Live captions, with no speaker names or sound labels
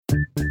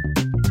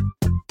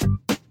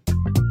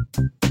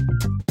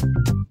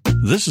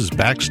This is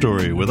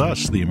Backstory with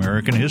us, the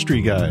American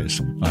History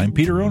Guys. I'm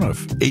Peter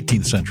Onuf,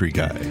 18th century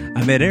guy.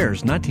 I'm Ed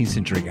Ayers, 19th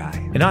century guy.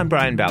 And I'm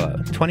Brian Ballow,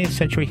 20th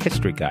century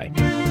history guy.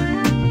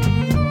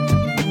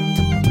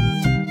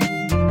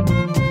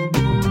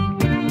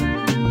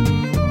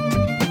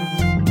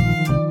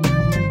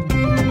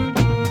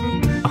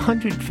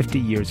 150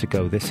 years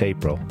ago this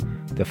April,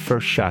 the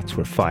first shots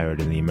were fired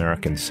in the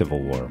American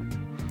Civil War.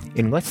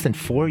 In less than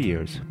 4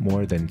 years,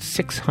 more than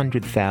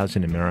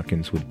 600,000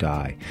 Americans would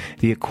die,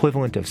 the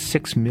equivalent of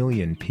 6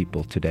 million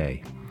people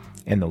today.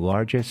 And the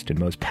largest and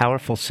most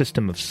powerful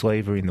system of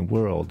slavery in the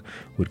world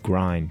would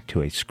grind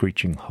to a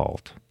screeching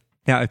halt.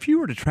 Now, if you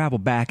were to travel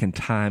back in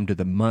time to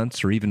the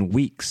months or even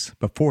weeks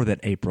before that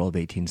April of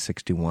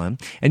 1861,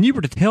 and you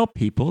were to tell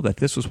people that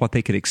this was what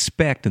they could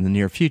expect in the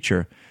near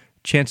future,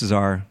 chances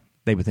are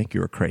they would think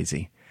you were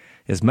crazy.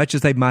 As much as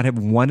they might have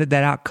wanted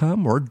that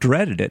outcome or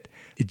dreaded it,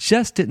 it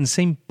just didn't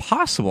seem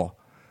possible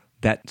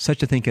that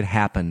such a thing could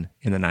happen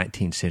in the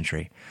 19th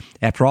century.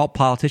 After all,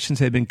 politicians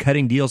had been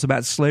cutting deals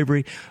about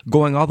slavery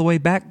going all the way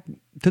back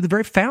to the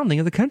very founding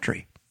of the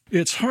country.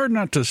 It's hard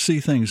not to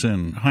see things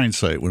in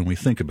hindsight when we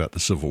think about the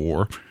Civil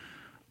War.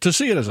 To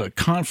see it as a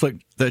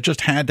conflict that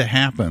just had to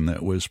happen,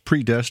 that was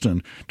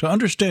predestined, to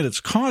understand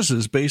its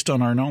causes based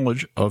on our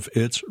knowledge of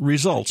its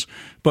results.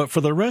 But for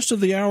the rest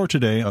of the hour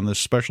today on this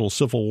special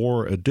Civil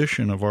War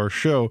edition of our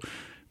show,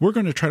 we're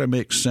going to try to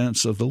make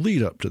sense of the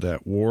lead up to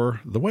that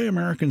war, the way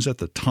Americans at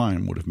the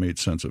time would have made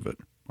sense of it.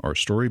 Our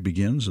story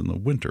begins in the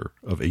winter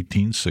of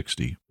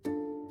 1860.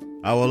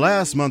 Our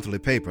last monthly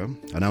paper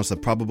announced the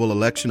probable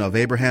election of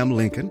Abraham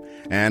Lincoln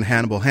and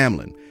Hannibal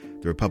Hamlin,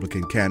 the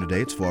Republican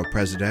candidates for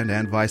President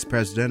and Vice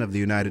President of the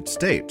United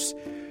States.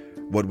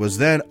 What was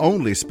then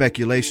only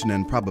speculation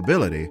and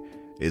probability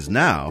is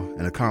now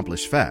an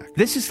accomplished fact.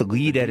 This is the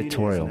lead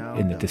editorial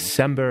in the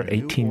December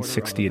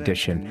 1860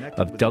 edition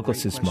of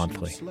Douglass's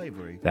Monthly.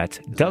 That's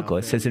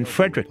Douglass, as in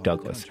Frederick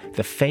Douglass,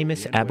 the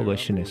famous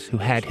abolitionist who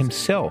had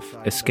himself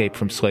escaped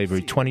from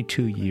slavery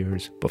 22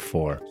 years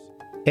before.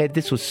 Ed,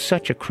 this was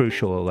such a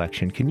crucial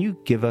election. Can you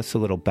give us a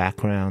little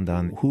background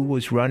on who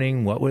was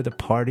running, what were the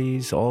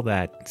parties, all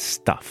that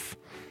stuff?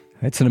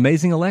 It's an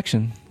amazing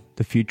election.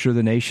 The future of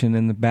the nation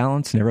in the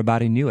balance, and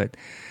everybody knew it.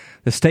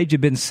 The stage had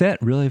been set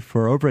really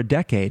for over a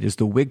decade as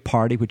the Whig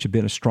Party, which had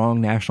been a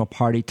strong national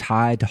party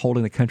tied to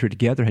holding the country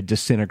together, had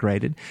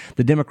disintegrated.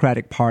 The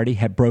Democratic Party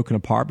had broken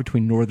apart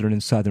between northern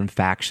and southern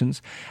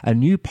factions. A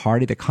new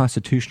party, the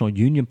Constitutional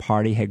Union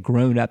Party, had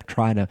grown up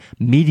trying to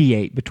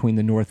mediate between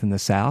the North and the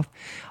South.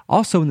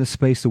 Also in the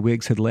space the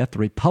Whigs had left, the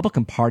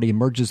Republican Party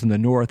emerges in the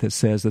North that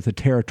says that the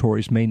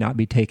territories may not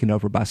be taken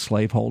over by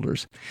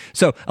slaveholders.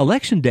 So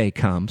Election Day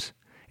comes,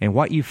 and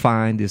what you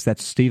find is that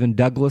Stephen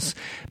Douglas,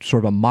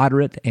 sort of a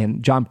moderate,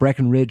 and John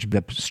Breckinridge,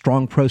 the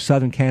strong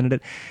pro-Southern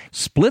candidate,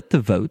 split the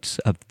votes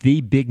of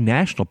the big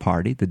national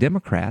party, the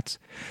Democrats.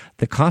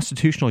 The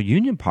Constitutional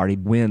Union Party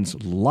wins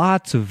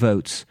lots of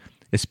votes,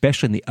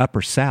 especially in the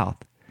upper South.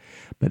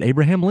 But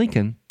Abraham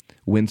Lincoln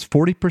wins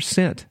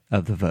 40%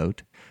 of the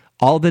vote,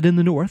 all of it in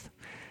the North,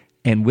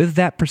 and with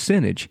that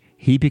percentage,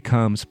 he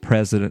becomes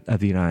president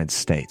of the United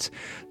States.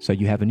 So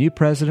you have a new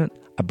president,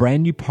 a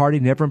brand new party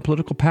never in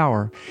political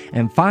power,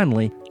 and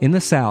finally, in the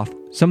South,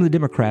 some of the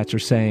Democrats are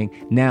saying,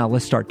 now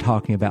let's start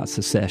talking about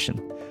secession.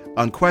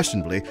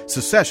 Unquestionably,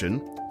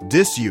 secession,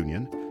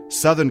 disunion,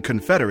 Southern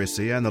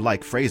Confederacy, and the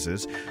like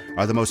phrases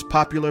are the most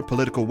popular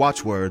political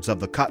watchwords of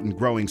the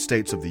cotton-growing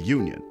states of the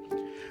Union.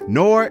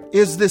 Nor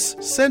is this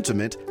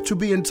sentiment to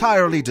be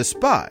entirely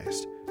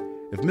despised.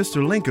 If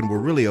Mr. Lincoln were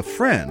really a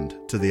friend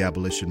to the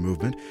abolition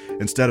movement,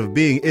 instead of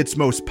being its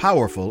most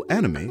powerful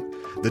enemy,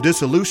 the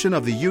dissolution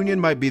of the Union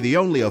might be the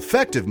only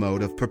effective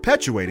mode of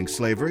perpetuating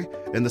slavery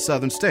in the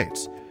Southern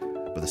states.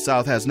 But the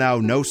South has now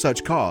no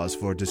such cause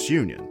for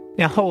disunion.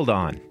 Now, hold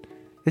on.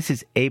 This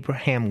is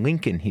Abraham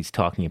Lincoln he's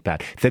talking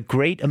about, the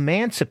great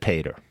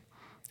emancipator.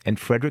 And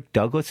Frederick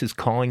Douglass is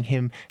calling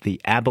him the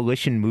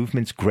abolition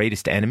movement's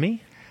greatest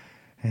enemy?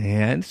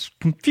 And it's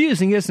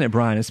confusing, isn't it,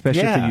 Brian?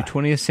 Especially for you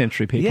 20th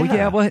century people.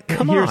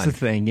 Here's the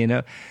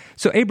thing,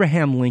 So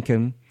Abraham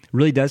Lincoln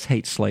really does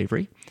hate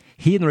slavery.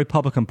 He and the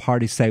Republican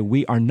Party say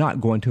we are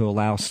not going to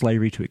allow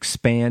slavery to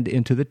expand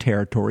into the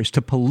territories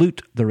to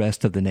pollute the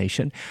rest of the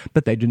nation,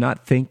 but they do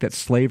not think that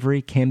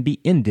slavery can be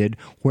ended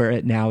where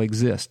it now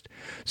exists.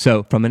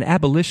 So from an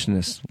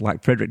abolitionist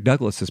like Frederick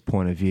Douglass's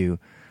point of view,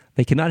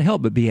 they cannot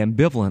help but be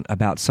ambivalent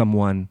about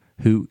someone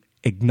who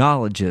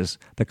acknowledges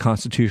the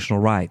constitutional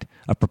right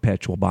of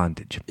perpetual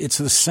bondage. It's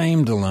the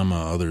same dilemma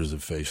others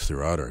have faced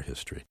throughout our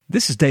history.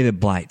 This is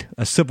David Blight,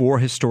 a Civil War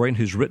historian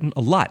who's written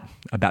a lot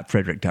about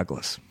Frederick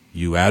Douglass.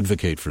 You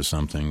advocate for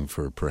something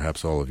for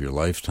perhaps all of your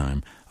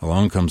lifetime.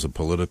 Along comes a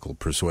political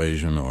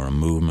persuasion or a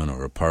movement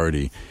or a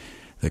party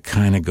that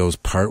kind of goes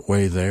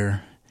partway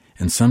there.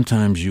 And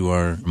sometimes you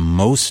are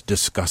most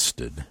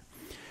disgusted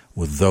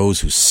with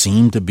those who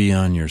seem to be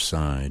on your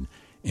side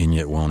and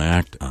yet won't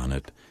act on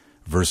it,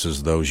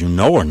 versus those you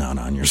know are not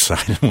on your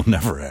side and will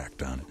never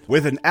act on it.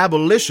 With an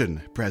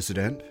abolition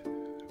president,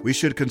 we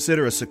should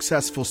consider a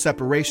successful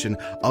separation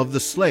of the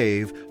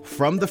slave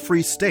from the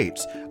free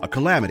states a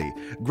calamity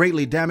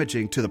greatly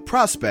damaging to the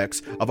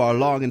prospects of our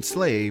long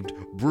enslaved,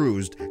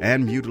 bruised,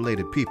 and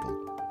mutilated people.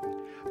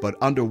 But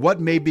under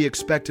what may be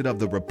expected of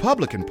the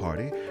Republican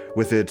Party,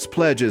 with its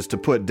pledges to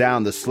put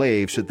down the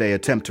slaves should they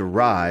attempt to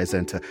rise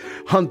and to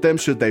hunt them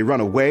should they run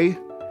away,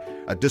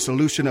 a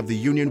dissolution of the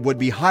Union would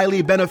be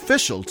highly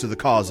beneficial to the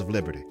cause of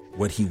liberty.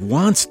 What he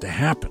wants to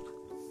happen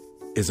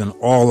is an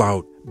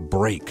all-out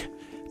break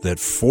that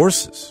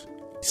forces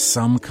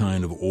some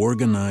kind of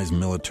organized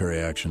military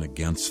action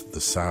against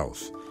the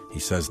South. He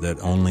says that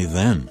only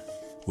then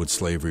would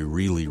slavery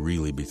really,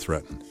 really be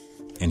threatened.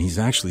 And he's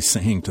actually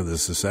saying to the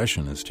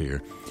secessionists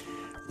here,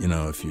 you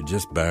know, if you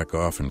just back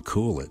off and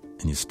cool it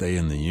and you stay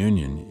in the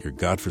Union, your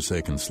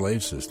godforsaken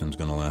slave system is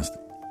going to last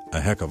a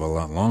heck of a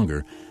lot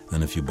longer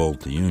than if you bolt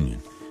the Union.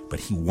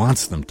 But he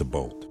wants them to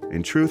bolt.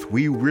 In truth,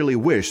 we really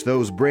wish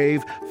those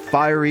brave,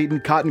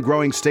 fire-eaten,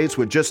 cotton-growing states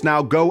would just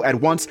now go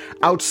at once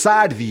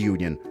outside the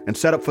Union and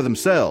set up for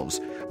themselves.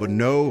 But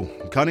no,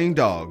 cunning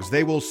dogs,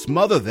 they will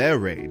smother their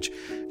rage.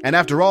 And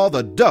after all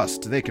the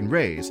dust they can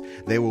raise,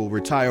 they will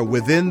retire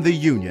within the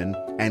Union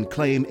and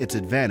claim its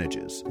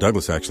advantages.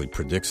 Douglass actually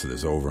predicts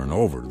this over and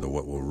over, that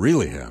what will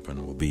really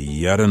happen will be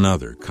yet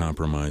another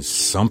compromise,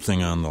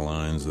 something on the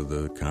lines of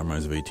the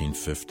Compromise of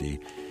 1850.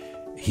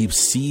 He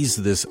sees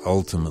this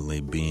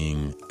ultimately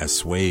being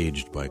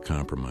assuaged by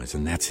compromise,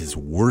 and that's his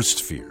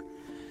worst fear.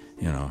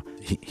 You know,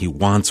 he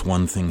wants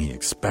one thing, he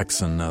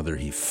expects another,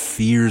 he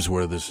fears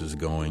where this is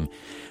going.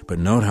 But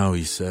note how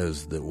he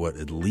says that what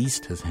at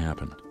least has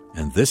happened,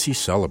 and this he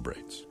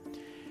celebrates,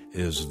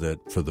 is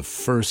that for the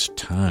first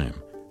time,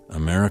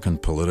 American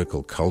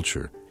political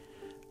culture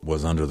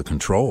was under the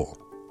control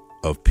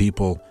of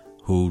people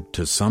who,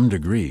 to some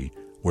degree,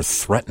 were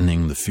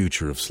threatening the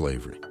future of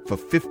slavery. For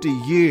 50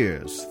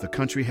 years, the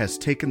country has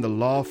taken the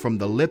law from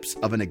the lips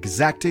of an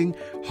exacting,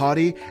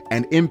 haughty,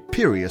 and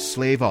imperious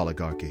slave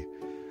oligarchy.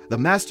 The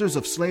masters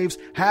of slaves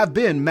have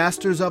been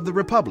masters of the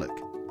Republic.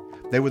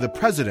 They were the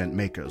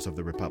president-makers of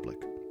the Republic.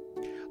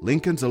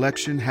 Lincoln's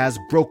election has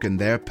broken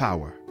their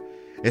power.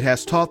 It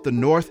has taught the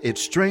North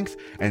its strength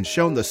and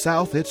shown the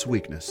South its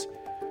weakness.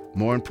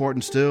 More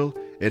important still,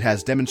 it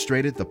has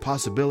demonstrated the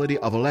possibility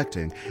of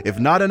electing, if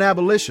not an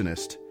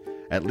abolitionist,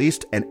 at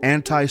least an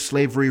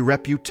anti-slavery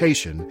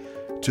reputation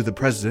to the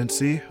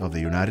presidency of the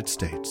United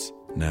States.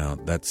 Now,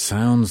 that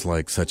sounds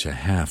like such a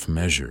half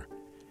measure,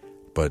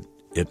 but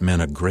it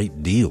meant a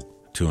great deal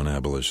to an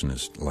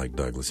abolitionist like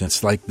Douglass.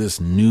 It's like this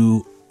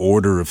new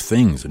order of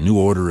things, a new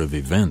order of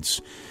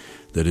events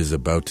that is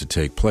about to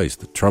take place.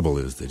 The trouble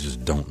is they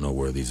just don't know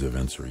where these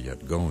events are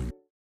yet going.